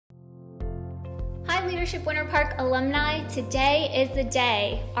Hi Leadership Winter Park alumni, today is the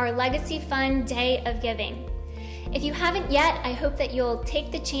day, our Legacy Fund Day of Giving. If you haven't yet, I hope that you'll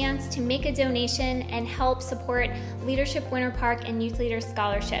take the chance to make a donation and help support Leadership Winter Park and Youth Leader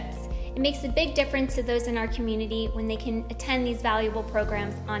Scholarships. It makes a big difference to those in our community when they can attend these valuable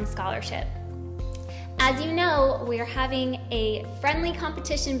programs on scholarship. As you know, we are having a friendly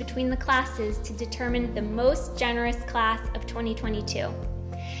competition between the classes to determine the most generous class of 2022.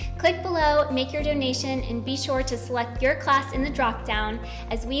 Click below, make your donation, and be sure to select your class in the drop-down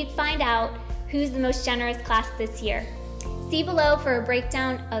as we find out who's the most generous class this year. See below for a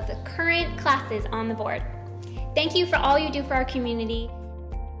breakdown of the current classes on the board. Thank you for all you do for our community.